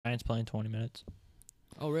Giants playing 20 minutes.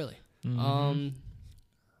 Oh, really? Mm-hmm.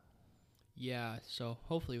 Yeah, so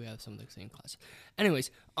hopefully we have some of the same class. Anyways,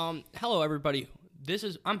 hello everybody.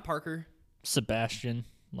 I'm Parker. Sebastian,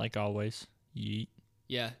 like always. Yeet.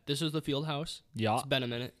 Yeah, this is the Field House. Yeah. It's been a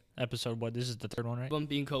minute. Episode what? This is the third one, right? One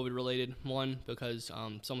being COVID related. One because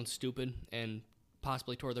someone's stupid and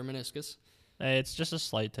possibly tore their meniscus. Hey, it's just a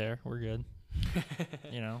slight tear. We're good.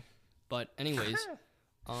 You know. But anyways,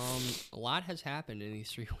 a lot has happened in these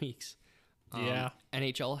 3 weeks. Yeah.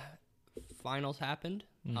 NHL finals happened.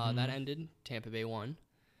 That ended. Tampa Bay won.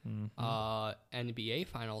 NBA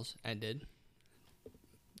finals ended.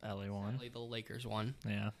 LA won. The Lakers won.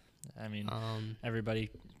 Yeah. I mean,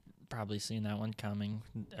 everybody probably seen that one coming.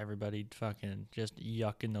 Everybody fucking just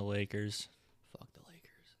yucking the Lakers. Fuck the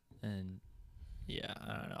Lakers. And yeah,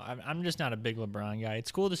 I don't know. I'm just not a big LeBron guy.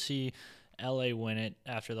 It's cool to see LA win it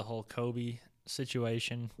after the whole Kobe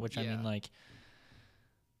situation, which I mean, like,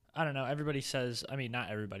 I don't know. Everybody says, I mean,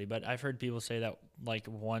 not everybody, but I've heard people say that, like,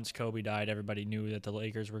 once Kobe died, everybody knew that the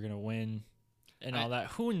Lakers were going to win and all that.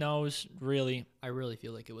 Who knows, really? I really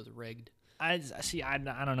feel like it was rigged. I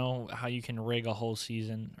don't know how you can rig a whole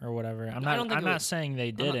season or whatever. I'm not saying they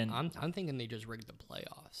didn't. I'm thinking they just rigged the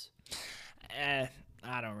playoffs.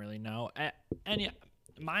 I don't really know.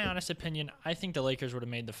 My honest opinion, I think the Lakers would have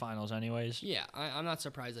made the finals anyways. Yeah, I'm not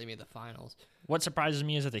surprised they made the finals. What surprises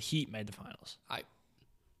me is that the Heat made the finals.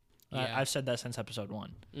 Yeah. I've said that since episode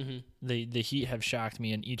 1. Mm-hmm. The Heat have shocked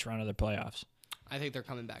me in each round of the playoffs. I think they're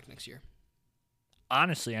coming back next year.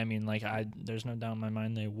 Honestly, I mean, like, there's no doubt in my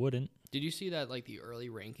mind they wouldn't. Did you see that, like, the early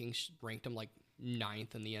rankings ranked them, like,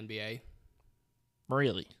 9th in the NBA?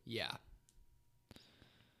 Really? Yeah.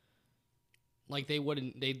 Like, they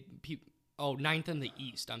wouldn't, ninth in the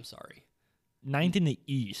East, I'm sorry. 9th in the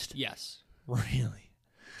East? Yes. Really?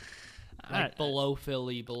 Like, below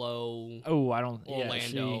Philly, below Orlando.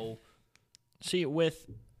 Yeah, see,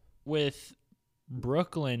 with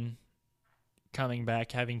Brooklyn coming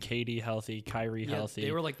back, having KD healthy, Kyrie healthy.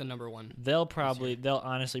 They were like the number one. They'll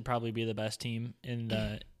honestly probably be the best team in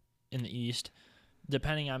the East.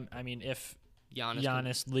 Depending on, I mean, if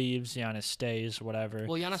Giannis leaves, Giannis stays, whatever.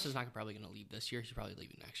 Well, Giannis is not probably going to leave this year. He's probably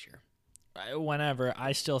leaving next year. Whenever,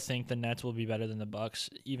 I still think the Nets will be better than the Bucks,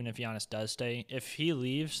 even if Giannis does stay. If he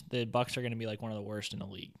leaves, the Bucks are going to be like one of the worst in the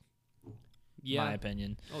league. Yeah, my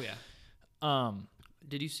opinion. Oh yeah.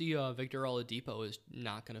 Did you see Victor Oladipo is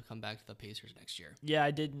not going to come back to the Pacers next year? Yeah,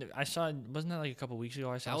 I did. I saw. Wasn't that like a couple weeks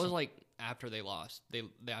ago? That was like after they lost.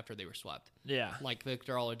 After they were swept. Yeah. Like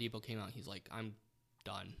Victor Oladipo came out. He's like, I'm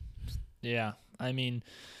done. Yeah. I mean,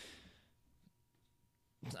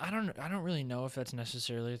 I don't really know if that's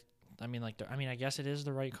necessarily. I mean, I guess it is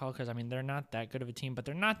the right call because I mean they're not that good of a team, but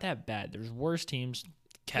they're not that bad. There's worse teams.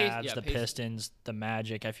 Cavs, Pistons, the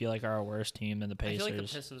Magic, I feel like are a worse team than the Pacers. I feel like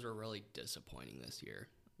the Pistons were really disappointing this year.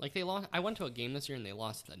 Like they lost. I went to a game this year and they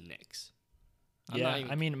lost to the Knicks.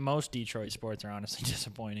 I mean, most Detroit sports are honestly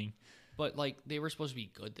disappointing. But like they were supposed to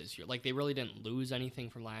be good this year. Like they really didn't lose anything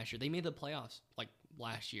from last year. They made the playoffs like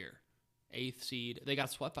last year, 8th seed. They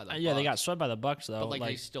got swept by the Bucks. Yeah, they got swept by the Bucks though. But like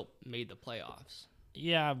they still made the playoffs.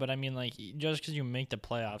 Yeah, but I mean, like just because you make the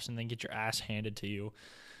playoffs and then get your ass handed to you,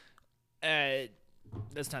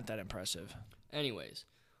 that's not that impressive. Anyways,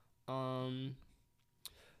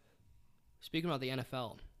 speaking about the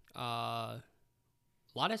NFL, a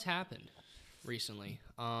lot has happened recently.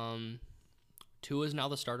 Tua is now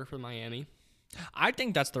the starter for Miami. I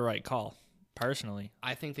think that's the right call, personally.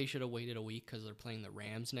 I think they should have waited a week because they're playing the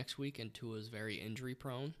Rams next week, and Tua is very injury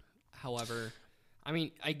prone. However, I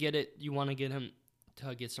mean, I get it. You want to get him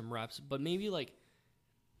to get some reps, but maybe like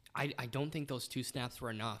I don't think those 2 snaps were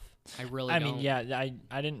enough. I don't. Mean, yeah,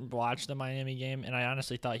 I didn't watch the Miami game, and I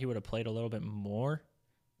honestly thought he would have played a little bit more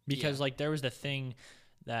because, like, there was the thing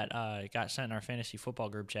that got sent in our fantasy football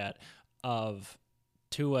group chat of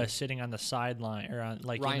Tua sitting on the sideline or on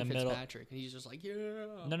like Ryan in the middle. Fitzpatrick, and he's just like, yeah.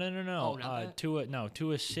 No. Oh, not that?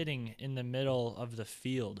 Tua sitting in the middle of the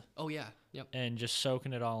field. Oh yeah, yep. And just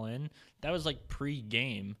soaking it all in. That was like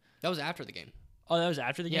pre-game. That was after the game. Oh, that was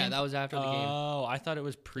after the game? Yeah, that was after the game. Oh, I thought it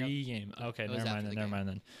was pre-game. Yep. Okay, never mind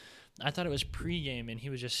then. I thought it was pre-game, and he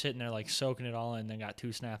was just sitting there, like, soaking it all in and then got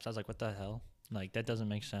 2 snaps. I was like, what the hell? Like, that doesn't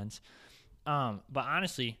make sense. But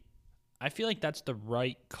honestly, I feel like that's the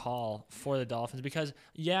right call for the Dolphins because,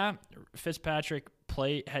 yeah, Fitzpatrick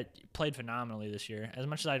played phenomenally this year. As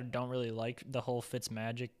much as I don't really like the whole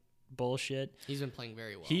Fitzmagic bullshit. He's been playing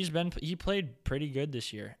very well. He played pretty good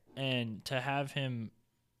this year. And to have him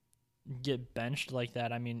get benched like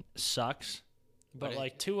that, I mean, sucks. But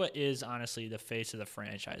like Tua is honestly the face of the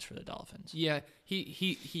franchise for the Dolphins. Yeah,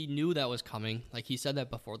 he knew that was coming. Like he said that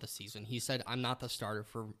before the season. He said, "I'm not the starter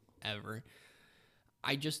forever."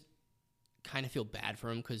 I just kind of feel bad for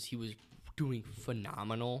him because he was doing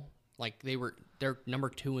phenomenal. Like they're number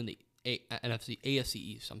 2 in the AFC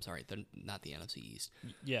East. I'm sorry, they're not the NFC East.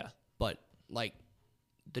 Yeah, but like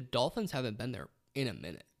the Dolphins haven't been there in a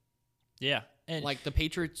minute. Yeah, and like the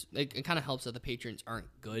Patriots, it kind of helps that the Patriots aren't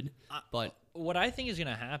good. But what I think is going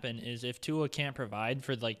to happen is if Tua can't provide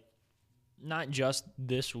for like not just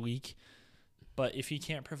this week, but if he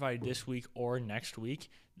can't provide this week or next week,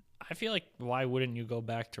 I feel like why wouldn't you go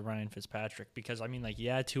back to Ryan Fitzpatrick? Because I mean, like,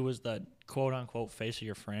 yeah, Tua's the quote unquote face of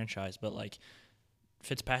your franchise, but like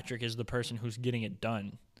Fitzpatrick is the person who's getting it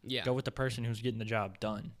done. Yeah, go with the person who's getting the job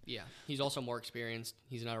done. Yeah, he's also more experienced.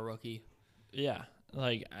 He's not a rookie. Yeah,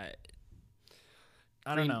 like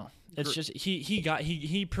I don't know. It's just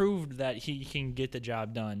he proved that he can get the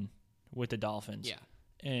job done with the Dolphins. Yeah.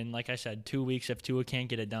 And like I said, 2 weeks, if Tua can't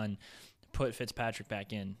get it done, put Fitzpatrick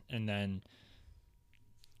back in and then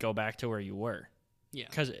go back to where you were. Yeah.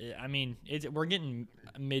 Because, I mean, we're getting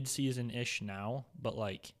mid-season-ish now, but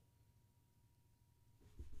like,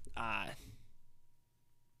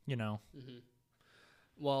 you know. Mm-hmm.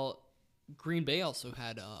 Well, Green Bay also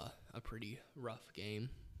had a pretty rough game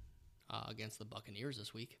against the Buccaneers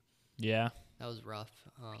this week. Yeah. That was rough.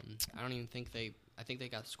 I don't even think I think they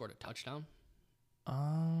got scored a touchdown.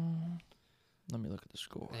 Let me look at the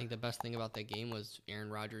score. I think the best thing about that game was Aaron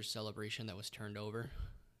Rodgers' celebration that was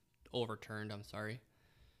overturned. I'm sorry.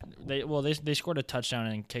 They scored a touchdown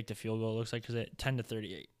and kicked a field goal. It looks like because it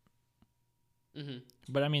 10-38. Mm-hmm.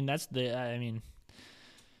 But I mean the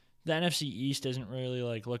NFC East isn't really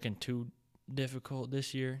like looking too difficult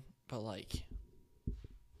this year. But like,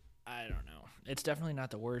 I don't know. It's definitely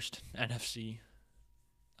not the worst NFC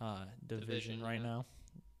division right now.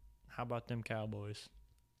 How about them Cowboys?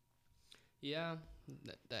 Yeah,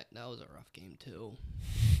 that was a rough game too.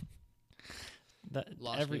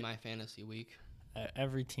 Lost me my fantasy week.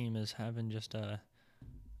 Every team is having just a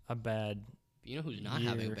bad. You know who's not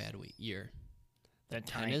having a bad year? The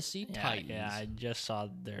Tennessee Titans. Yeah, I just saw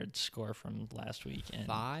their score from last week.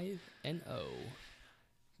 5-0.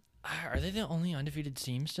 Are they the only undefeated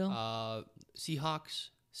team still? Seahawks,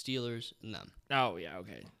 Steelers, and them. Oh yeah,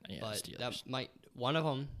 okay. Yeah, but Steelers. One of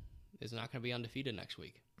them is not going to be undefeated next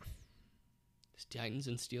week. The Titans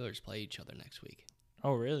and Steelers play each other next week.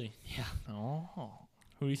 Oh really? Yeah. Oh,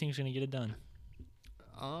 who do you think is going to get it done?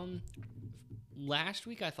 Last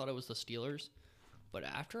week I thought it was the Steelers, but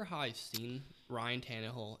after how I've seen Ryan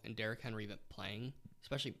Tannehill and Derrick Henry playing,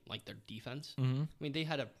 especially like their defense. Mm-hmm. I mean, they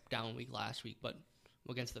had a down week last week, but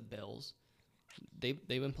against the Bills, they've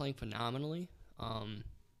been playing phenomenally.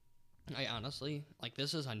 I honestly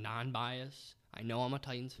this is a non-bias. I know I'm a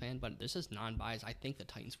Titans fan, but this is non-bias. I think the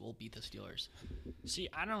Titans will beat the Steelers. See,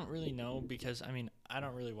 I don't really know because, I mean, I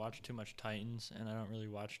don't really watch too much Titans and I don't really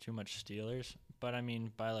watch too much Steelers. But, I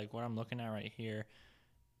mean, by, like, what I'm looking at right here,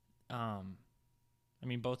 I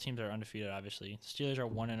mean, both teams are undefeated, obviously. Steelers are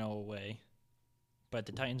 1-0 away, but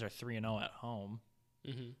the Titans are 3-0 at home.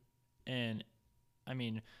 Mm-hmm. And, I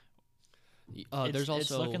mean,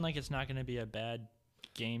 it's looking like it's not going to be a bad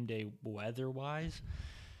game day weather-wise.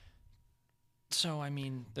 So, I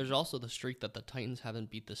mean... There's also the streak that the Titans haven't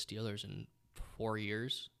beat the Steelers in 4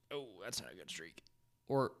 years. Oh, that's not a good streak.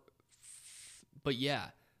 But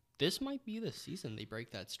yeah, this might be the season they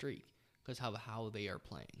break that streak because how they are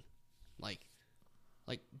playing. Like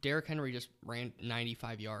Derrick Henry just ran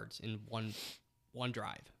 95 yards in one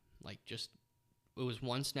drive. It was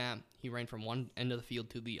one snap. He ran from one end of the field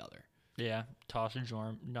to the other. Yeah, tossing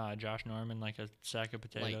Josh Norman like a sack of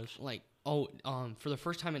potatoes. For the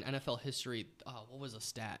first time in NFL history, what was the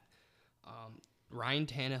stat? Ryan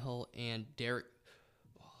Tannehill and Derek.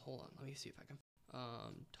 Hold on, let me see if I can.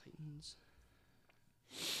 Titans.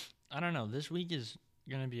 I don't know. This week is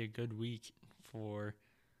gonna be a good week for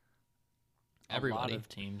everybody. A lot of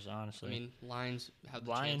teams, honestly. I mean, Lions have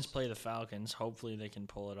the Lions chance. play the Falcons. Hopefully, they can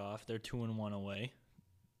pull it off. They're 2-1 away.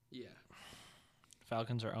 Yeah.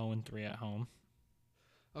 Falcons are 0-3 at home.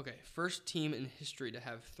 Okay, first team in history to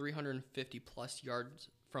have 350-plus yards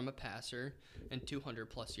from a passer and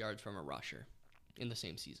 200-plus yards from a rusher in the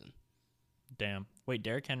same season. Damn. Wait,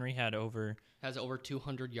 Derrick Henry has over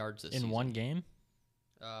 200 yards this season. In one game?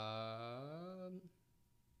 No,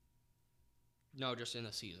 just in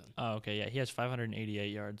a season. Oh, okay, yeah. He has 588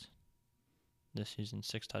 yards this season,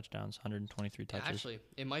 6 touchdowns, 123 touches. Actually,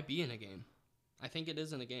 it might be in a game. I think it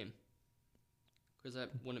is in a game. Because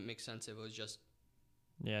that wouldn't make sense if it was just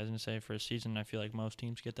Yeah, I was gonna say for a season, I feel like most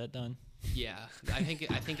teams get that done. Yeah, I think it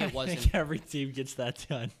wasn't. I think every team gets that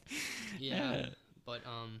done. Yeah, but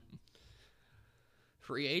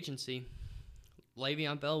free agency.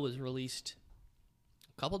 Le'Veon Bell was released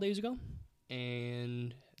a couple days ago,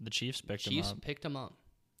 and the Chiefs picked him up.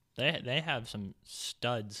 They have some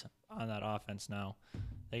studs on that offense now.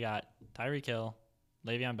 They got Tyreek Hill,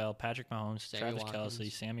 Le'Veon Bell, Patrick Mahomes, Travis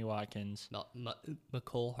Kelce, Sammy Watkins,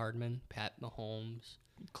 Mecole Hardman, Pat Mahomes,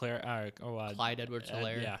 Clyde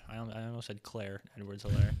Edwards-Helaire. Yeah, I almost said Claire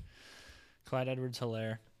Edwards-Helaire. Clyde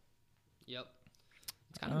Edwards-Helaire. Yep,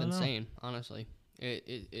 it's kind of insane, honestly.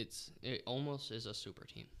 It almost is a super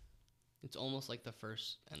team. It's almost like the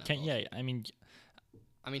first NFL. I mean,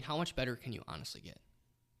 how much better can you honestly get?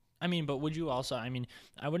 I mean, but would you also? I mean,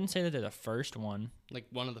 I wouldn't say that they're the first one. Like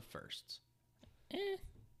one of the firsts.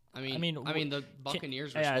 I mean, the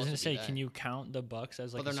Buccaneers. I was gonna say, can you count the Bucs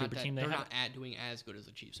as like a super team? They're not doing as good as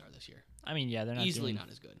the Chiefs are this year. I mean, yeah, they're not easily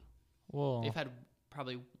not as good. Well, they've had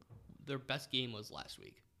probably their best game was last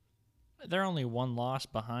week. They're only one loss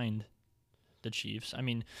behind the Chiefs. I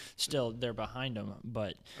mean, still they're behind them,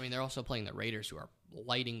 but I mean they're also playing the Raiders, who are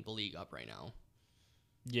lighting the league up right now.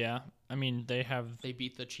 Yeah, I mean they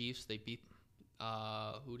beat the Chiefs. They beat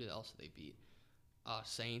who else did they beat?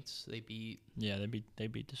 Saints. They beat they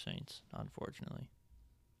beat the Saints, unfortunately.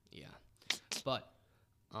 Yeah, but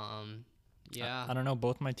yeah. I don't know.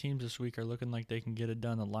 Both my teams this week are looking like they can get it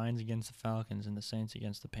done. The Lions against the Falcons and the Saints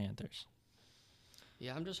against the Panthers.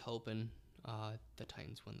 Yeah, I'm just hoping the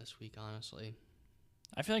Titans win this week, honestly.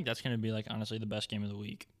 I feel like that's going to be, like, honestly, the best game of the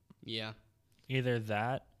week. Yeah. Either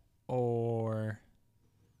that or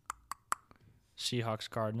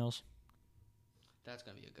Seahawks-Cardinals. That's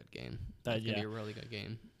going to be a good game. That's going to be a really good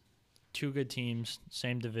game. Two good teams,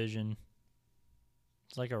 same division.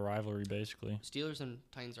 It's like a rivalry, basically. Steelers and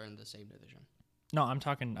Titans are in the same division. No, I'm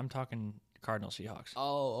talking Cardinals-Seahawks.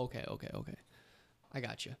 Oh, okay. I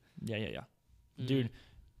got you. Yeah. Mm-hmm. Dude,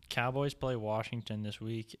 Cowboys play Washington this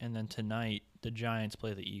week, and then tonight the Giants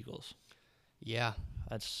play the Eagles. Yeah.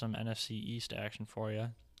 That's some NFC East action for you.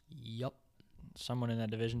 Yep. Someone in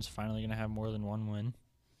that division's finally going to have more than one win.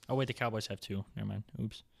 Oh, wait, the Cowboys have two. Never mind.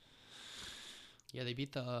 Oops. Yeah, they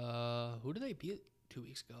beat the... who did they beat 2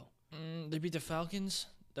 weeks ago? They beat the Falcons.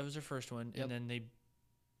 That was their first one. Yep. And then they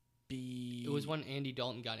beat... It was when Andy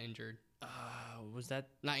Dalton got injured. Was that...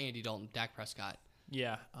 Not Andy Dalton, Dak Prescott.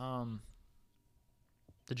 Yeah.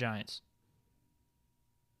 The Giants.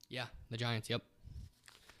 Yeah, the Giants, yep.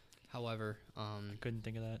 However... I couldn't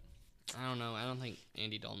think of that. I don't know. I don't think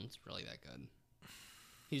Andy Dalton's really that good.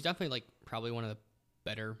 He's definitely, like, probably one of the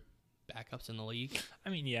better backups in the league. I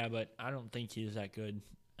mean, yeah, but I don't think he's that good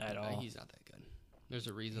at all. He's not that good. There's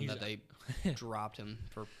a reason that they dropped him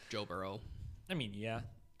for Joe Burrow. I mean, yeah.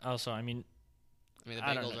 Also, I mean, the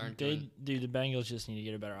Bengals aren't good. Dude, the Bengals just need to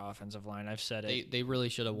get a better offensive line. I've said it. They really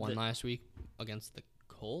should have won last week against the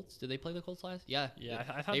Colts. Did they play the Colts last? Yeah. Yeah,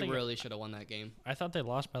 I thought they really should have won that game. I thought they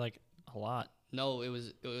lost by like a lot. No, it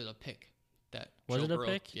was a pick. Was it a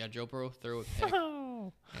pick? Yeah, Joe Burrow threw a pick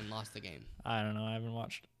and lost the game. I don't know. I haven't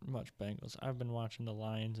watched much Bengals. I've been watching the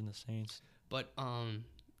Lions and the Saints. But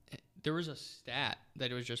there was a stat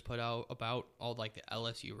that was just put out about all like the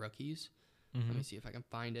LSU rookies. Mm-hmm. Let me see if I can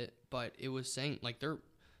find it. But it was saying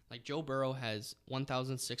Joe Burrow has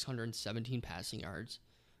 1,617 passing yards.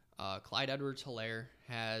 Clyde Edwards-Helaire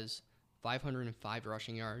has 505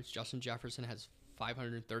 rushing yards. Justin Jefferson has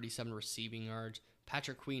 537 receiving yards.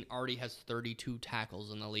 Patrick Queen already has 32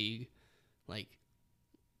 tackles in the league. Like,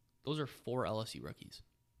 those are 4 LSU rookies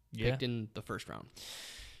picked in the first round.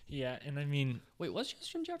 Yeah, and I mean... Wait, was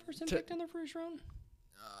Justin Jefferson picked in the first round?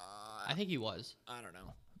 I think he was. I don't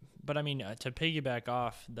know. But, I mean, to piggyback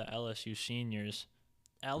off the LSU seniors,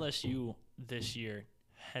 LSU this year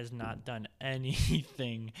has not done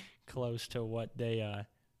anything close to what they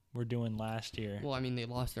were doing last year. Well, I mean, they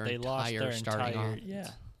lost their entire starting offense. Yeah.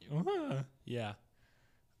 Yeah.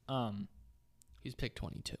 He's picked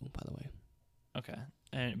 22, by the way.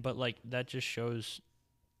 Okay. But like that just shows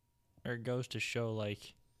or goes to show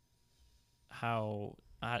like how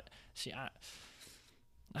I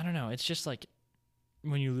don't know, it's just like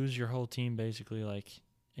when you lose your whole team basically, like,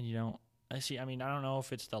 and you don't I mean, I don't know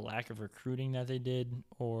if it's the lack of recruiting that they did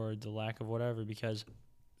or the lack of whatever, because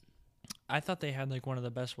I thought they had like one of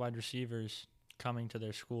the best wide receivers coming to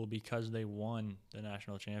their school because they won the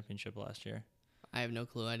national championship last year. I have no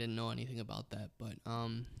clue. I didn't know anything about that, but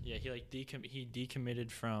yeah, he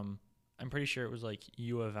decommitted from, I'm pretty sure it was like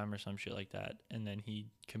U of M or some shit like that, and then he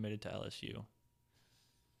committed to LSU.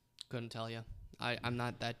 Couldn't tell you. I'm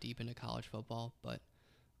not that deep into college football, but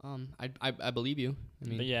I believe you. I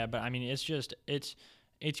mean, but I mean, it's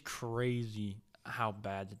It's crazy how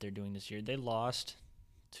bad that they're doing this year. They lost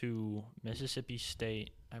to Mississippi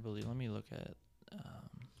State, I believe. Let me look at.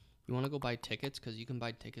 You want to go buy tickets? Because you can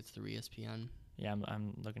buy tickets through ESPN. Yeah,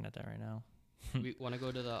 I'm looking at that right now. We want to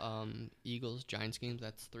go to the Eagles Giants games.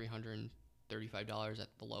 That's $335 at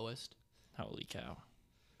the lowest. Holy cow!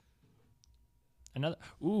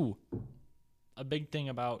 A big thing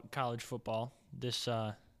about college football this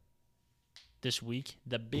week,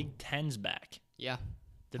 the Big Ten's back. Yeah,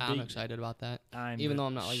 I'm excited about that. Even though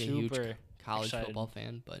I'm not like a huge college football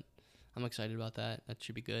fan, but I'm excited about that. That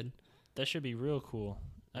should be good. That should be real cool.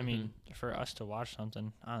 I mean, for us to watch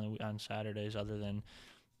something on Saturdays other than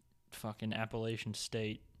fucking Appalachian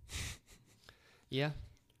State. Yeah.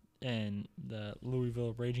 And the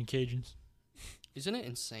Louisville Raging Cajuns. Isn't it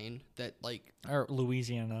insane that, like... Or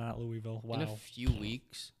Louisiana, not Louisville. Wow. In a few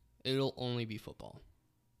weeks, it'll only be football.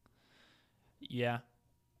 Yeah.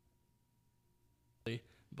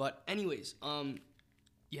 But anyways,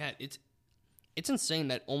 yeah, it's insane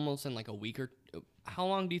that almost in like a week or... How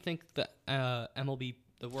long do you think the MLB,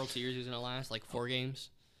 the World Series, is going to last? Like 4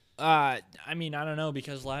 games? I mean, I don't know,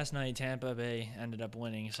 because last night Tampa Bay ended up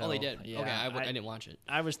winning. So, oh, they did? Yeah, okay, I didn't watch it.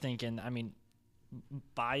 I was thinking, I mean,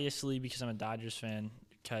 biasly because I'm a Dodgers fan,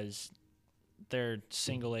 because they're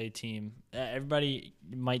single A team. Everybody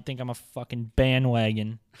might think I'm a fucking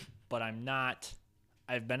bandwagon, but I'm not.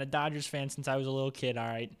 I've been a Dodgers fan since I was a little kid, all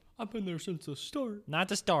right? I've been there since the start. Not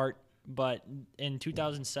the start, but in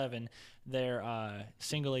 2007, their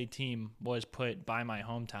single A team was put by my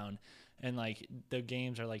hometown. And, like, the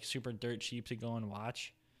games are, like, super dirt cheap to go and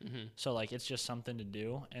watch. Mm-hmm. So, like, it's just something to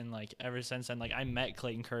do. And, like, ever since then, like, I met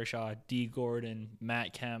Clayton Kershaw, Dee Gordon,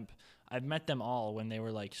 Matt Kemp. I've met them all when they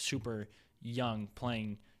were, like, super young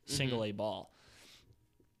playing single A ball.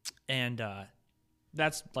 And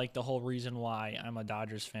that's, like, the whole reason why I'm a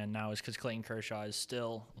Dodgers fan now is because Clayton Kershaw is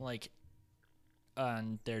still, like,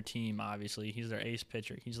 on their team, obviously. He's their ace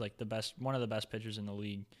pitcher. He's, like, one of the best pitchers in the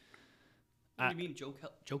league. What do you mean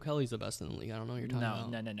Joe Kelly's the best in the league? I don't know what you're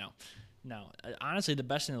talking about. No. Honestly, the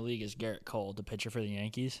best in the league is Garrett Cole, the pitcher for the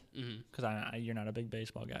Yankees. Because you're not a big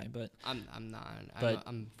baseball guy, but I'm not. But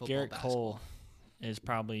I'm football, Garrett basketball. Cole is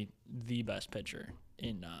probably the best pitcher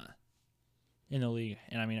in the league,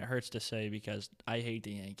 and I mean it hurts to say because I hate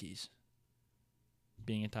the Yankees.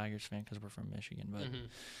 Being a Tigers fan because we're from Michigan, but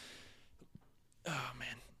oh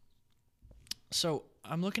man. So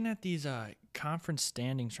I'm looking at these conference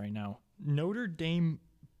standings right now. Notre Dame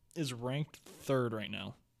is ranked 3rd right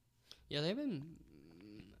now. Yeah, they've been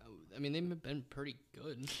pretty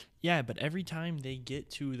good. Yeah, but every time they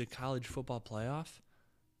get to the college football playoff,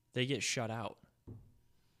 they get shut out.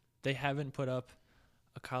 They haven't put up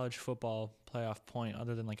a college football playoff point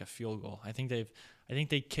other than like a field goal. I think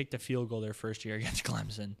they kicked a field goal their first year against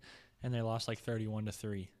Clemson, and they lost like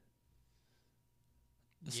 31-3.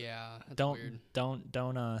 Yeah, that's weird.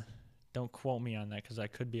 Don't quote me on that because I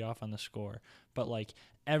could be off on the score. But like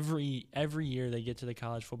every year they get to the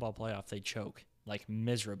college football playoff, they choke like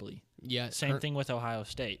miserably. Yeah. Same thing with Ohio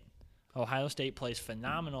State. Ohio State plays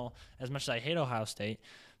phenomenal. As much as I hate Ohio State,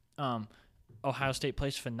 Ohio State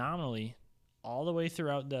plays phenomenally all the way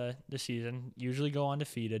throughout the season. Usually go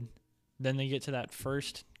undefeated. Then they get to that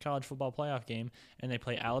first college football playoff game and they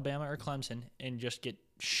play Alabama or Clemson and just get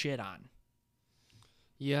shit on.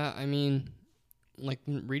 Yeah, I mean, like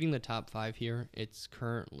reading the top 5 here, it's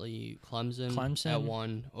currently Clemson at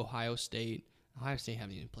 1, Ohio State. Ohio State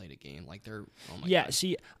haven't even played a game. Like they're God.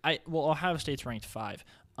 See, Ohio State's ranked 5.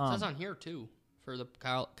 It says on here too for the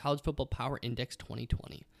College Football Power Index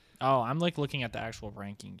 2020. Oh, I'm like looking at the actual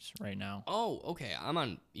rankings right now. Oh, okay. I'm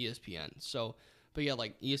on ESPN. So, but yeah,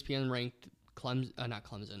 like ESPN ranked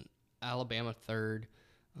Alabama 3rd,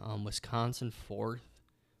 Wisconsin 4th,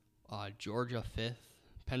 Georgia 5th,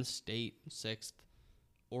 Penn State 6th,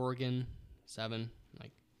 Oregon 7th,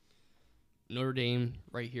 like Notre Dame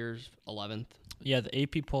right here is 11th. Yeah, the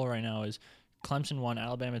AP poll right now is Clemson 1,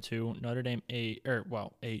 Alabama 2, Notre Dame 8,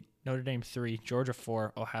 Notre Dame 3, Georgia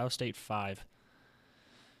 4, Ohio State 5.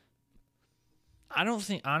 I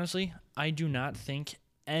do not think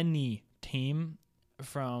any team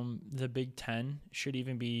from the Big Ten should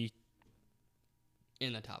even be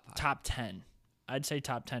in the top 5. Top 10. I'd say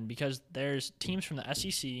top 10 because there's teams from the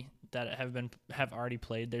SEC that have already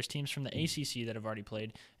played. There's teams from the ACC that have already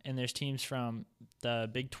played, and there's teams from the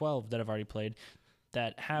Big 12 that have already played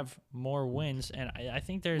that have more wins. And I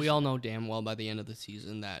think there's. We all know damn well by the end of the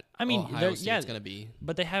season that Ohio State's going to be.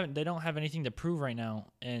 But they don't have anything to prove right now,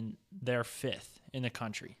 and they're 5th in the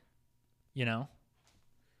country. You know.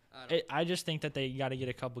 I just think that they got to get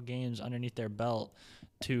a couple games underneath their belt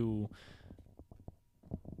to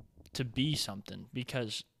to be something,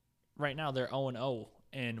 because right now they're 0-0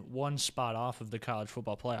 and one spot off of the college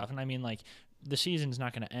football playoff. And I mean, like, the season's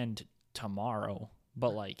not going to end tomorrow,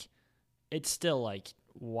 but like, it's still like,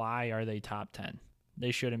 why are they top 10?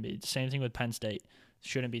 They shouldn't be. Same thing with Penn State.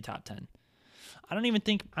 Shouldn't be top 10. I don't even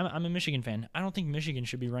think, I'm a Michigan fan. I don't think Michigan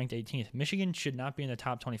should be ranked 18th. Michigan should not be in the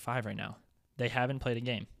top 25 right now. They haven't played a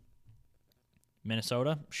game.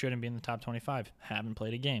 Minnesota shouldn't be in the top 25. Haven't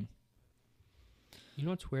played a game. You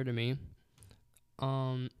know what's weird to me?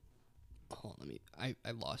 Hold on,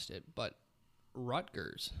 I lost it, but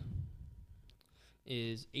Rutgers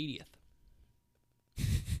is 80th.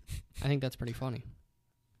 I think that's pretty funny.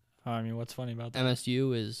 I mean, what's funny about that?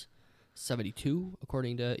 MSU is 72,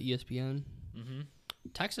 according to ESPN. Mm-hmm.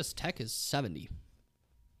 Texas Tech is 70.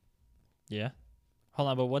 Yeah. Hold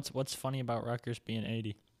on, but what's funny about Rutgers being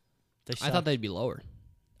 80? I thought they'd be lower.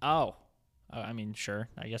 Oh. I mean, sure.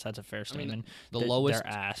 I guess that's a fair statement. The lowest,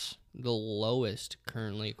 they're ass. The lowest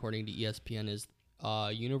currently, according to ESPN, is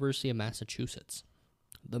University of Massachusetts,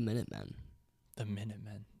 the Minutemen. The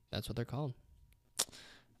Minutemen. That's what they're called.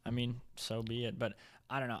 I mean, so be it. But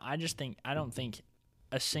I don't know. I don't think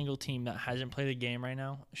a single team that hasn't played a game right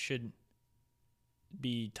now should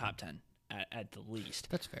be top 10 at the least.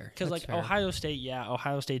 That's fair. Because, like, Ohio State,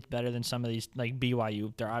 Ohio State's better than some of these, like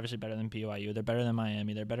BYU. They're obviously better than BYU. They're better than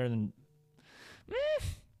Miami. They're better than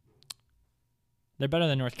They're better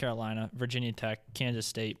than North Carolina, Virginia Tech, Kansas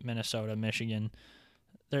State, Minnesota, Michigan.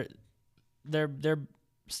 They're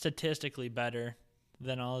statistically better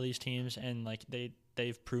than all of these teams, and like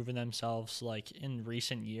they've proven themselves like in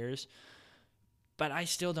recent years. But I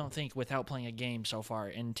still don't think, without playing a game so far,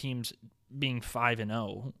 and teams being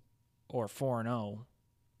 5-0 or 4-0,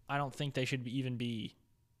 I don't think they should even be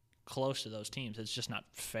close to those teams. It's just not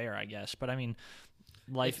fair, I guess. But I mean,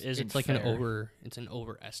 life isn't it's like fair. It's an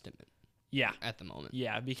overestimate. Yeah. At the moment.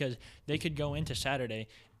 Yeah, because they could go into Saturday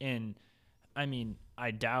and, I mean,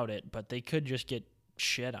 I doubt it, but they could just get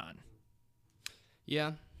shit on.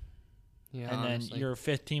 Yeah. Yeah. And honestly. then your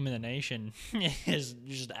fifth team in the nation is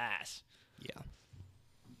just ass. Yeah.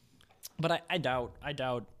 But I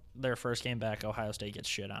doubt their first game back, Ohio State gets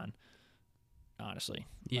shit on. Honestly.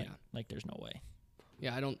 Yeah. Like there's no way.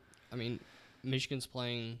 Yeah, I mean, Michigan's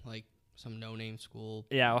playing like some no-name school.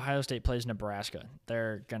 Yeah, Ohio State plays Nebraska.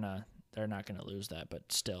 They're not gonna lose that,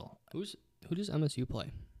 but still. Who does MSU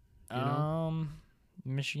play? Do you know?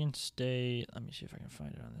 Michigan State. Let me see if I can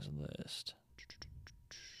find it on this list.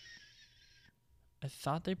 I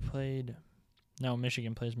thought they played. No,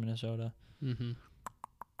 Michigan plays Minnesota. Mm-hmm.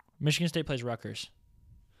 Michigan State plays Rutgers.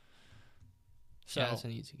 So yeah, it's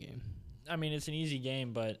an easy game. I mean, it's an easy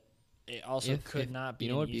game, but it also could not be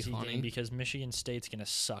an easy game because Michigan State's gonna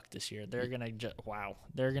suck this year. They're gonna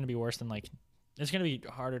they're gonna be worse than like. It's going to be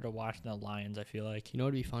harder to watch than the Lions, I feel like. You know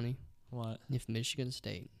what would be funny? What? If Michigan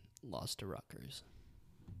State lost to Rutgers.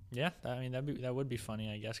 Yeah, I mean, that would be funny,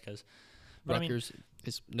 I guess, because Rutgers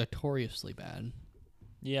is notoriously bad.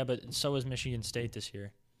 Yeah, but so is Michigan State this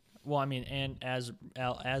year. Well, I mean, and as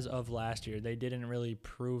of last year, they didn't really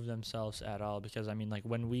prove themselves at all because, I mean, like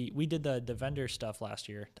when we did the vendor stuff last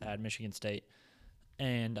year at Michigan State,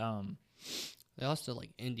 and they lost to,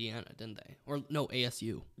 like, Indiana, didn't they? Or, no,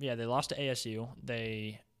 ASU. Yeah, they lost to ASU.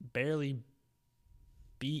 They barely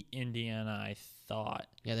beat Indiana, I thought.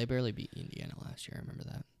 Yeah, they barely beat Indiana last year. I remember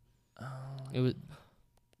that. It was...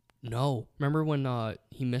 No. Remember when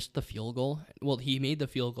he missed the field goal? Well, he made the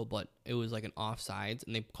field goal, but it was, like, an offsides,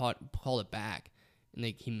 and they called it back, and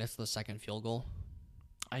he missed the second field goal.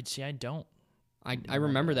 I don't. I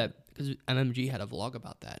remember that because MMG had a vlog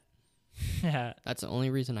about that. Yeah. That's the only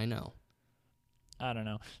reason I know. I don't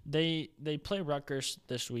know. They play Rutgers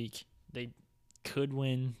this week. They could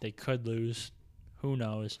win. They could lose. Who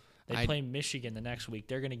knows? They play Michigan the next week.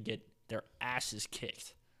 They're going to get their asses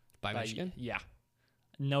kicked. By Michigan? Yeah.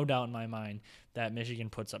 No doubt in my mind that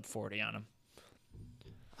Michigan puts up 40 on them.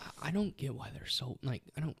 I don't get why they're so, like,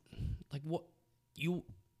 I don't, like, what, you,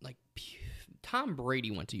 like, Tom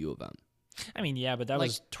Brady went to U of M. I mean, yeah, but that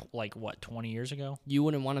was, 20 years ago? You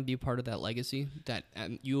wouldn't want to be part of that legacy that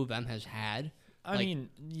U of M has had? I mean,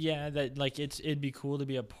 yeah, that like it'd be cool to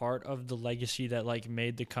be a part of the legacy that like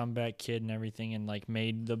made the comeback kid and everything, and like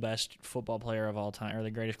made the best football player of all time or the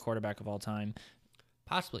greatest quarterback of all time.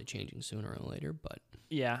 Possibly changing sooner or later, but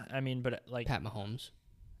yeah, I mean, but like Pat Mahomes.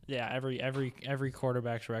 Yeah, every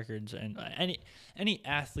quarterback's records and any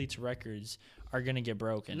athlete's records are gonna get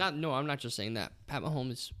broken. I'm not just saying that. Pat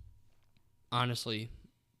Mahomes, honestly,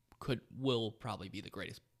 will probably be the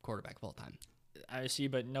greatest quarterback of all time. I see,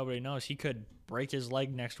 but nobody knows. He could break his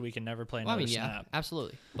leg next week and never play another snap. Yeah,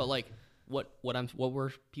 absolutely. But, like,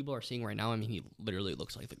 people are seeing right now, I mean, he literally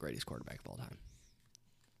looks like the greatest quarterback of all time.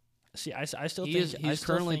 See, I still think he's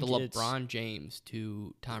currently the LeBron James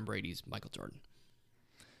to Tom Brady's Michael Jordan.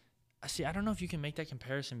 See, I don't know if you can make that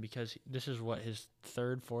comparison because this is his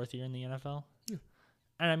third, fourth year in the NFL. Yeah.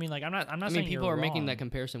 And I mean, like, I'm not saying people are making that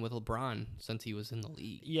comparison with LeBron since he was in the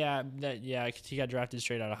league. Yeah, cause he got drafted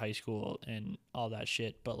straight out of high school and all that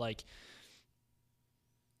shit. But like,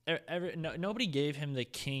 nobody gave him the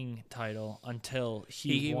king title until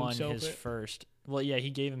he won his first. Well, yeah, he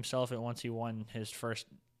gave himself it once he won his first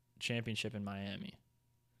championship in Miami.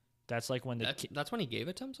 That's like when that's when he gave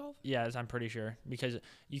it to himself? Yeah, I'm pretty sure. Because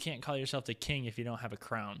you can't call yourself the king if you don't have a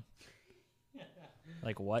crown.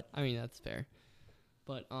 Like what? I mean, that's fair.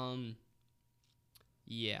 But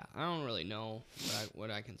yeah, I don't really know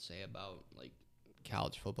what I can say about like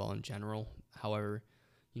college football in general. However,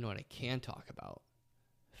 you know what I can talk about?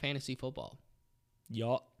 Fantasy football.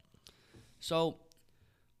 Yup. So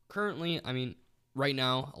currently, I mean, right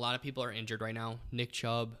now, a lot of people are injured right now. Nick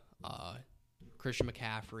Chubb, Christian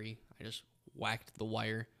McCaffrey. I just whacked the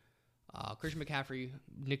wire. Christian McCaffrey,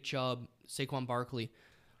 Nick Chubb, Saquon Barkley.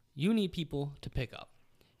 You need people to pick up.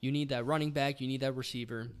 You need that running back. You need that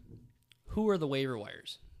receiver. Who are the waiver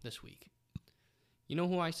wires this week? You know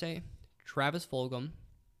who I say? Travis Fulgham,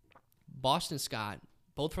 Boston Scott,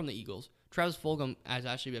 both from the Eagles. Travis Fulgham has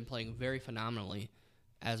actually been playing very phenomenally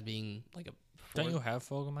as being like a... Don't you have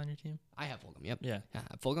Fulgham on your team? I have Fulgham, yep. Yeah.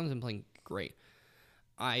 Fulgham's been playing great.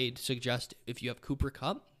 I'd suggest if you have Cooper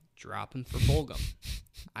Kupp, drop him for Fulgham.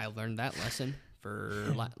 I learned that lesson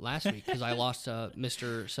for last week because I lost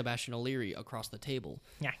Mr. Sebastian O'Leary across the table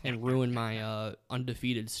and ruined my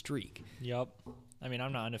undefeated streak. Yep. I mean,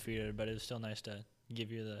 I'm not undefeated, but it's still nice to give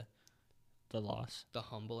you the loss. The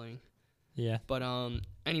humbling. Yeah. But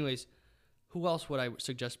anyways, who else would I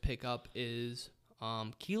suggest pick up is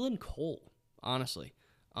Keelan Cole, honestly.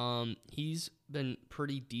 He's been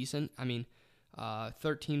pretty decent. I mean,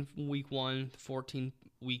 13 week 1, 14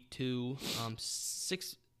 week 2,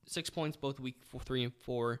 6 points both week 3 and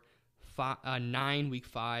 4, 9 week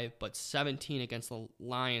 5, but 17 against the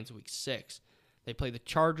Lions week 6. They play the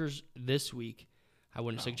Chargers this week. I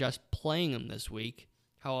wouldn't suggest playing them this week.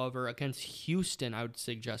 However, against Houston, I would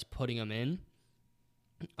suggest putting them in.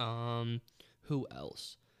 Who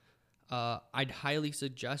else? I'd highly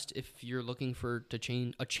suggest if you're looking for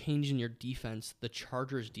a change in your defense, the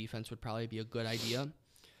Chargers defense would probably be a good idea.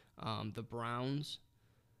 The Browns.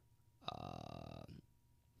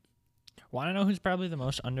 Want to know who's probably the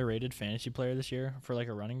most underrated fantasy player this year for like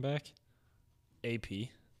a running back? AP.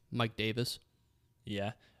 Mike Davis.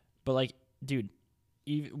 Yeah. But like, dude,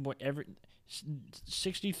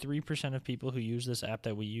 63% of people who use this app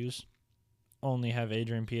that we use only have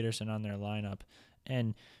Adrian Peterson on their lineup.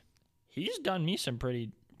 And he's done me some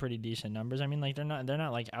pretty decent numbers. I mean, like they're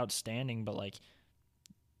not like outstanding, but like,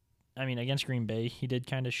 I mean, against Green Bay, he did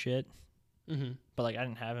kind of shit. Mm-hmm. But like, I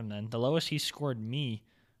didn't have him then. The lowest he scored me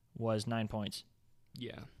was 9 points.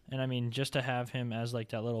 Yeah. And I mean, just to have him as like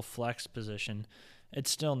that little flex position,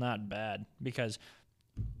 it's still not bad because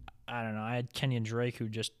I don't know. I had Kenyon Drake who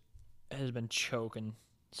just has been choking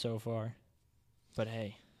so far. But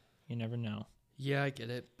hey, you never know. Yeah, I get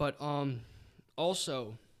it. But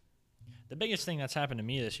also, the biggest thing that's happened to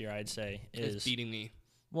me this year, I'd say, is beating me.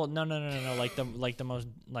 Well, no. Like the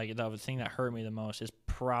thing that hurt me the most is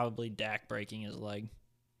probably Dak breaking his leg.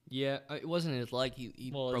 Yeah, it wasn't his leg.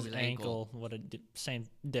 He broke his ankle. What same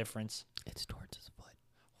difference. It's towards his foot.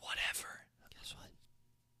 Whatever. Guess what?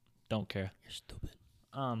 Don't care. You're stupid.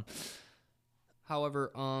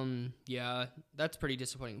 However, yeah, that's pretty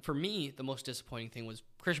disappointing. For me, the most disappointing thing was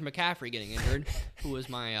Christian McCaffrey getting injured, who was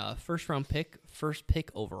my first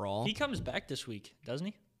pick overall. He comes back this week, doesn't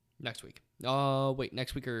he? Next week. Wait,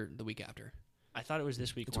 next week or the week after? I thought it was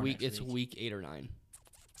this week. It's week 8 or 9.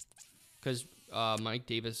 Because Mike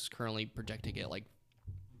Davis is currently projected to get like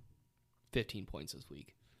 15 points this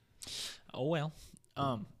week. Oh well.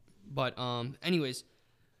 But anyways,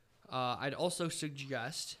 I'd also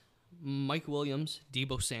suggest Mike Williams,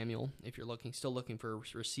 Deebo Samuel, if you're still looking for a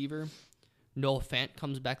receiver. Noah Fant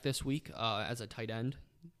comes back this week as a tight end.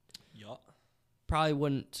 Yeah. Probably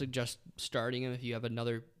wouldn't suggest starting him if you have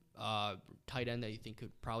another tight end that you think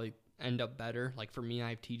could probably end up better. Like for me,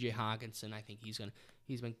 I have TJ Hawkinson. I think he's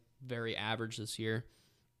been very average this year.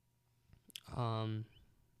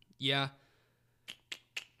 Yeah.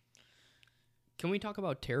 Can we talk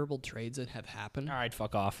about terrible trades that have happened? All right,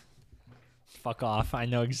 fuck off. Fuck off. I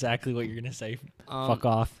know exactly what you're going to say. Fuck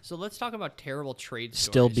off. So let's talk about terrible trade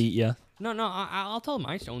stories. Still beat you. No, I'll tell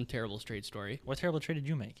my own terrible trade story. What terrible trade did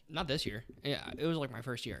you make? Not this year. Yeah, it was like my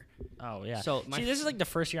first year. Oh, yeah. So See, this is like the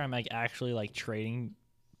first year I'm like actually like trading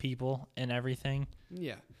people and everything.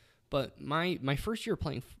 Yeah. But my first year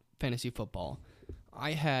playing fantasy football,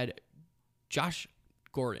 I had Josh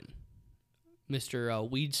Gordon, Mr.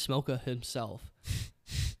 Weed Smoker himself.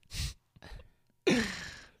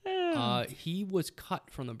 He was cut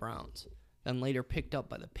from the Browns, then later picked up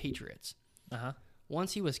by the Patriots. Uh-huh.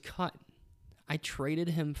 Once he was cut, I traded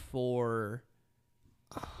him for,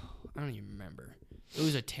 I don't even remember. It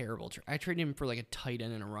was a terrible trade. I traded him for like a tight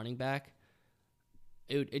end and a running back.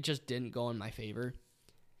 It just didn't go in my favor.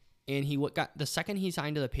 And he got the second he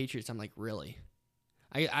signed to the Patriots, I'm like, really?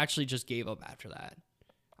 I actually just gave up after that.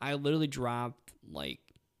 I literally dropped like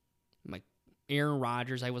my Aaron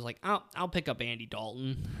Rodgers. I was like, I'll pick up Andy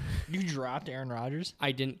Dalton. You dropped Aaron Rodgers?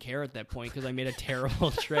 I didn't care at that point because I made a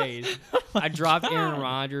terrible trade. I dropped Aaron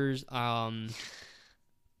Rodgers. Dalvin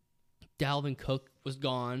Cook was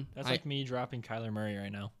gone. That's like me dropping Kyler Murray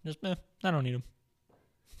right now. Just, I don't need him.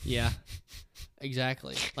 Yeah,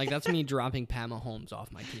 exactly. Like that's me dropping Pat Mahomes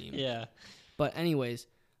off my team. Yeah. But anyways,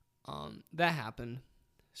 that happened.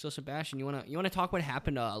 So Sebastian, you wanna talk what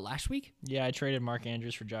happened last week? Yeah, I traded Mark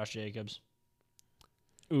Andrews for Josh Jacobs.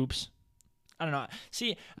 Oops. I don't know.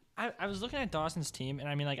 See, I was looking at Dawson's team, and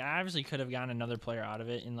I mean, like, I obviously could have gotten another player out of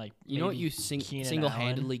it, and like, you know what you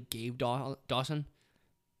single-handedly gave Dawson?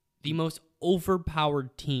 The most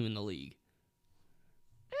overpowered team in the league.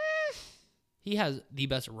 He has the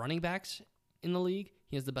best running backs in the league.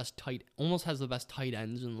 He has the best almost has the best tight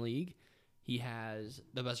ends in the league. He has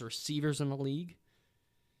the best receivers in the league.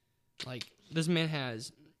 Like, this man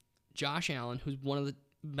has Josh Allen, who's one of the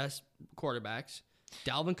best quarterbacks,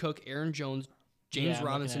 Dalvin Cook, Aaron Jones, James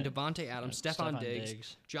Robinson, Devontae Adams, Stephon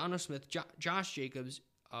Diggs, Jonnu Smith, Josh Jacobs,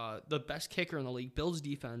 the best kicker in the league, Bills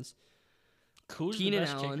defense. Who's the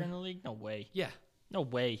best kicker in the league? No way. Yeah. No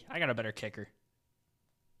way. I got a better kicker.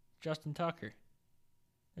 Justin Tucker.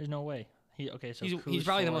 There's no way. He's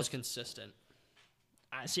probably the most consistent.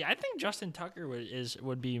 See, I think Justin Tucker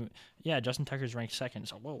would be. Yeah, Justin Tucker's ranked second.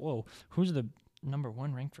 So whoa. Who's the number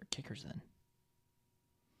one ranked for kickers then?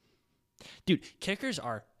 Dude, kickers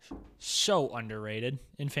are so underrated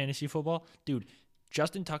in fantasy football. Dude,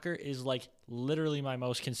 Justin Tucker is like literally my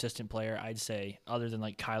most consistent player, I'd say, other than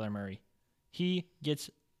like Kyler Murray. He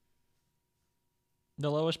gets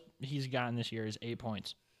the lowest he's gotten this year is 8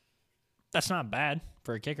 points. That's not bad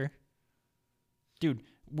for a kicker. Dude,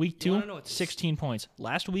 week 2, 16 points.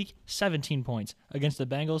 Last week, 17 points. Against the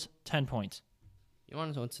Bengals, 10 points. You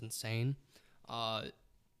want to know what's insane? 1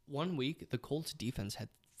 week, the Colts defense had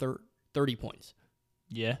 30 points.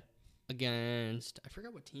 Yeah. Against, I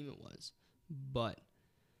forgot what team it was, but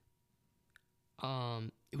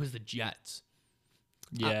it was the Jets.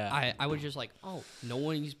 Yeah. I was just like, oh, no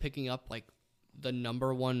one's picking up like the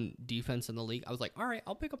number one defense in the league. I was like, all right,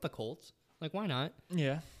 I'll pick up the Colts. Like, why not?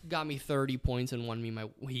 Yeah. Got me 30 points and won me my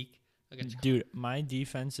week. Dude, my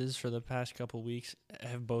defenses for the past couple weeks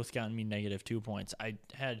have both gotten me -2 points. I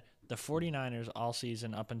had the 49ers all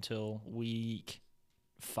season up until week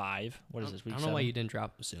 5. What is this, week 7? I don't know why you didn't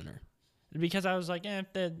drop them sooner. Because I was like,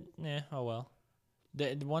 oh well.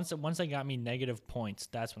 Once they got me negative points,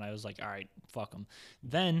 that's when I was like, all right, fuck them.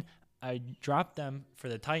 Then I dropped them for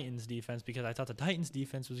the Titans defense because I thought the Titans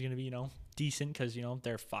defense was going to be, decent because,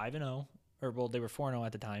 they're 5-0. Or, well, they were 4-0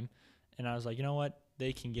 at the time. And I was like, you know what?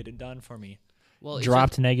 They can get it done for me. Well,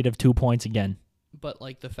 dropped -2 points again. But,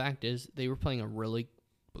 like, the fact is they were playing a really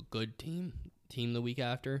good team the week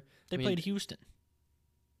after. They played Houston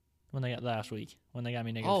when they got last week, when they got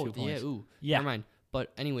me -2 points. Yeah. Never mind.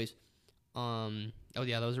 But, anyways, that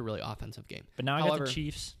was a really offensive game. But now I got the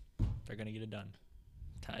Chiefs. They're going to get it done.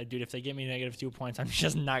 Dude, if they get me -2 points, I'm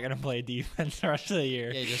just not going to play defense the rest of the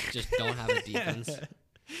year. Yeah, just don't have a defense.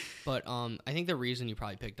 But I think the reason you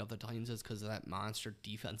probably picked up the Titans is because of that monster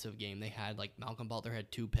defensive game they had. Like, Malcolm Butler had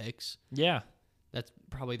 2 picks. Yeah. That's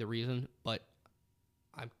probably the reason. But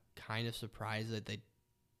I'm kind of surprised that they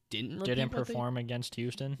didn't perform against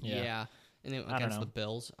Houston. Yeah. And then against the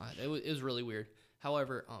Bills. It was really weird.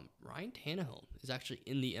 However, Ryan Tannehill is actually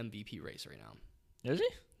in the MVP race right now. Is he?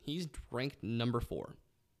 He's ranked number 4.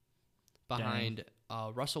 Behind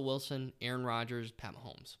Russell Wilson, Aaron Rodgers, Pat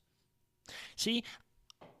Mahomes. See,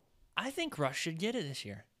 I think Russ should get it this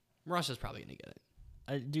year. Russ is probably going to get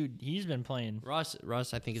it. Dude, he's been playing. Russ,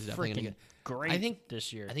 I think, is definitely going to get it. Great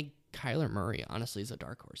this year. I think Kyler Murray, honestly, is a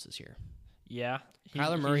dark horse this year. Yeah.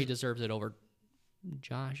 Kyler Murray deserves it over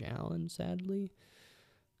Josh Allen, sadly,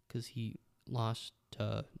 because he lost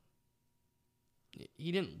to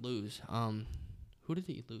he didn't lose. Who did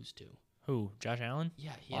he lose to? Who? Josh Allen?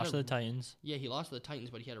 Yeah, he lost to the Titans. Yeah, he lost to the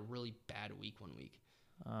Titans, but he had a really bad week one week.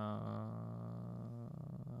 He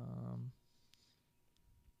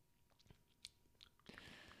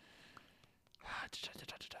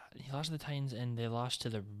lost to the Titans, and they lost to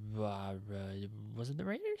the was it the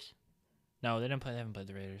Raiders? No, they didn't play. They haven't played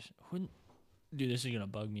the Raiders. Dude, this is gonna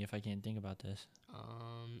bug me if I can't think about this.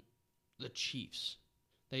 The Chiefs.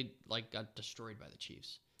 They got destroyed by the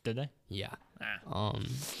Chiefs. Did they? Yeah.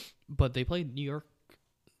 But they played New York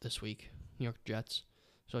this week. New York Jets.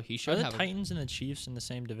 So he should have. Are the Titans and the Chiefs in the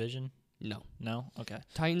same division? No. No. Okay.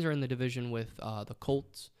 Titans are in the division with the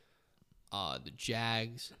Colts, the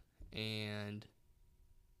Jags, and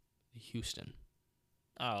Houston.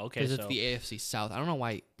 Oh, okay. Because it's the AFC South. I don't know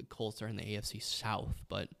why the Colts are in the AFC South,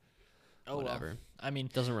 but whatever. Well, I mean,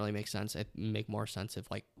 it doesn't really make sense. It would make more sense if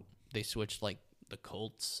they switched the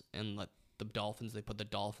Colts and the Dolphins. They put the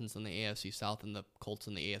Dolphins in the AFC South and the Colts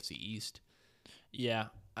in the AFC East. Yeah,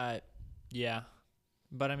 yeah,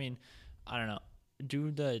 but I mean, I don't know.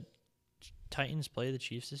 Do the Titans play the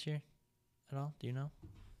Chiefs this year at all? Do you know?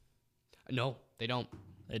 No, they don't.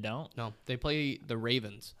 They don't? No, they play the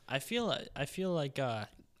Ravens. I feel like I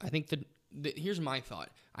think here's my thought.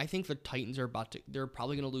 I think the Titans they're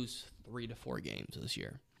probably going to lose 3 to 4 games this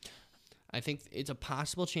year. I think it's a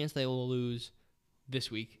possible chance they will lose this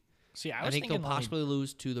week. See, I think they'll possibly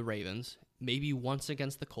lose to the Ravens, maybe once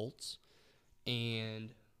against the Colts,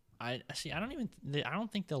 and I don't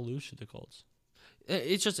think they'll lose to the Colts.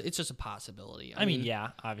 It's just a possibility. I mean,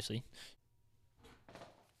 yeah, obviously.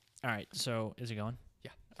 All right, so is it going?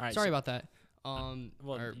 Yeah. All right. Sorry about that.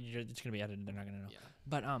 It's gonna be edited. They're not gonna know. Yeah.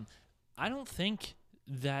 But I don't think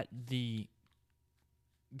that the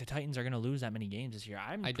Titans are gonna lose that many games this year.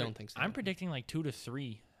 I don't think so. I'm predicting 2 to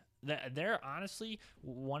 3. They're honestly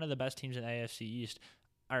one of the best teams in the AFC East,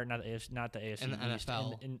 or not the AFC in the East,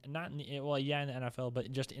 NFL. in the NFL,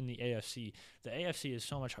 but just in the AFC. The AFC is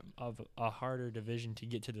so much of a harder division to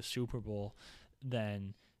get to the Super Bowl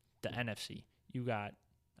than the NFC. The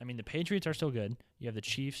Patriots are still good. You have the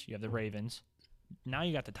Chiefs. You have the Ravens. Now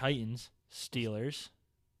you got the Titans, Steelers.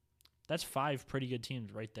 That's 5 pretty good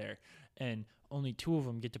teams right there, and only 2 of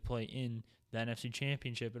them get to play in the NFC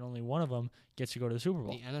Championship, and only one of them gets to go to the Super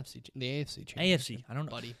Bowl. The AFC Championship. AFC, I don't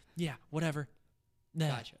know. Buddy. Yeah, whatever. Nah.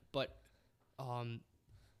 Gotcha. But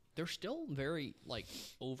they're still very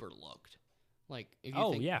overlooked. If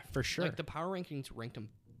you think, yeah, for sure. The power rankings ranked them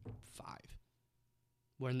 5,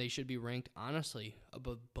 when they should be ranked honestly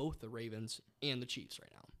above both the Ravens and the Chiefs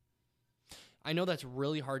right now. I know that's a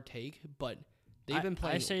really hard take, but they've been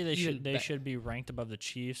playing. I say they should be ranked above the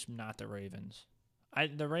Chiefs, not the Ravens.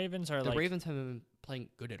 The Ravens are the Ravens haven't been playing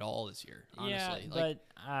good at all this year. Honestly,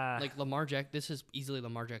 yeah, but Lamar Jackson. This is easily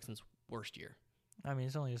Lamar Jackson's worst year. I mean,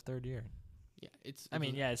 it's only his 3rd year. Yeah, it's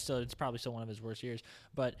probably still one of his worst years.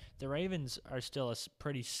 But the Ravens are still a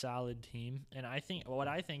pretty solid team, and I think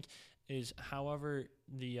is, however,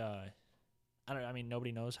 nobody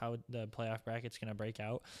knows how the playoff bracket's going to break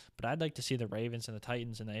out, but I'd like to see the Ravens and the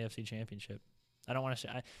Titans in the AFC Championship. I don't want to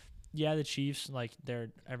say the Chiefs,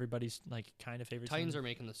 they're everybody's kind of favorite Titans team. Are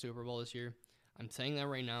making the Super Bowl this year. I'm saying that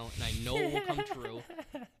right now, and I know it will come true.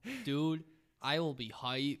 Dude, I will be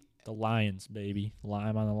hyped. The Lions, baby.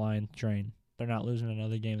 I'm on the Lions train. They're not losing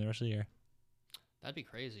another game the rest of the year. That'd be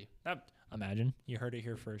crazy. Imagine. You heard it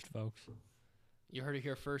here first, folks. You heard it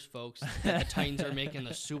here first, folks. That the Titans are making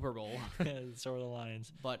the Super Bowl. So are the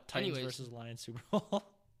Lions. But Titans versus Lions Super Bowl.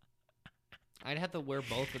 I'd have to wear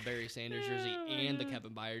both the Barry Sanders jersey and the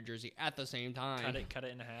Kevin Byard jersey at the same time. Cut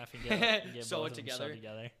it in half and get sew both it of them together.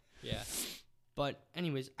 together. Yeah. But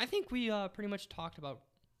anyways, I think we pretty much talked about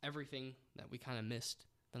everything that we kind of missed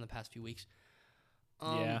in the past few weeks.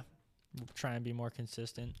 Yeah. We'll try and be more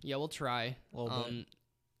consistent. Yeah, we'll try. A little bit.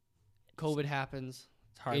 COVID happens.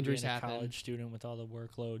 It's hard Injuries being a happen. College student with all the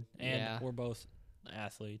workload. And we're both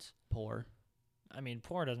athletes. Poor. I mean,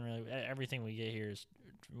 poor doesn't really... Everything we get here is...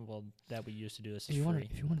 Well, that we used to do this is free. free.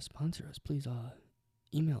 If you want to sponsor us, please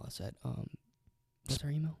email us at... What's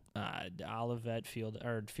our email?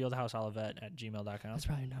 fieldhouseolivet@gmail.com. That's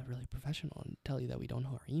probably not really professional and tell you that we don't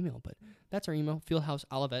know our email, but that's our email,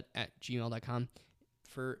 fieldhouseolivet@gmail.com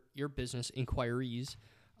for your business inquiries.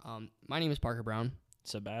 My name is Parker Brown.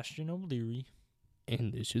 Sebastian O'Leary.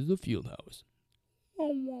 And this is the Fieldhouse.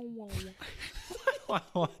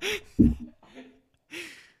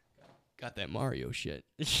 Got that Mario shit.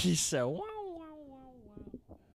 He said, wow.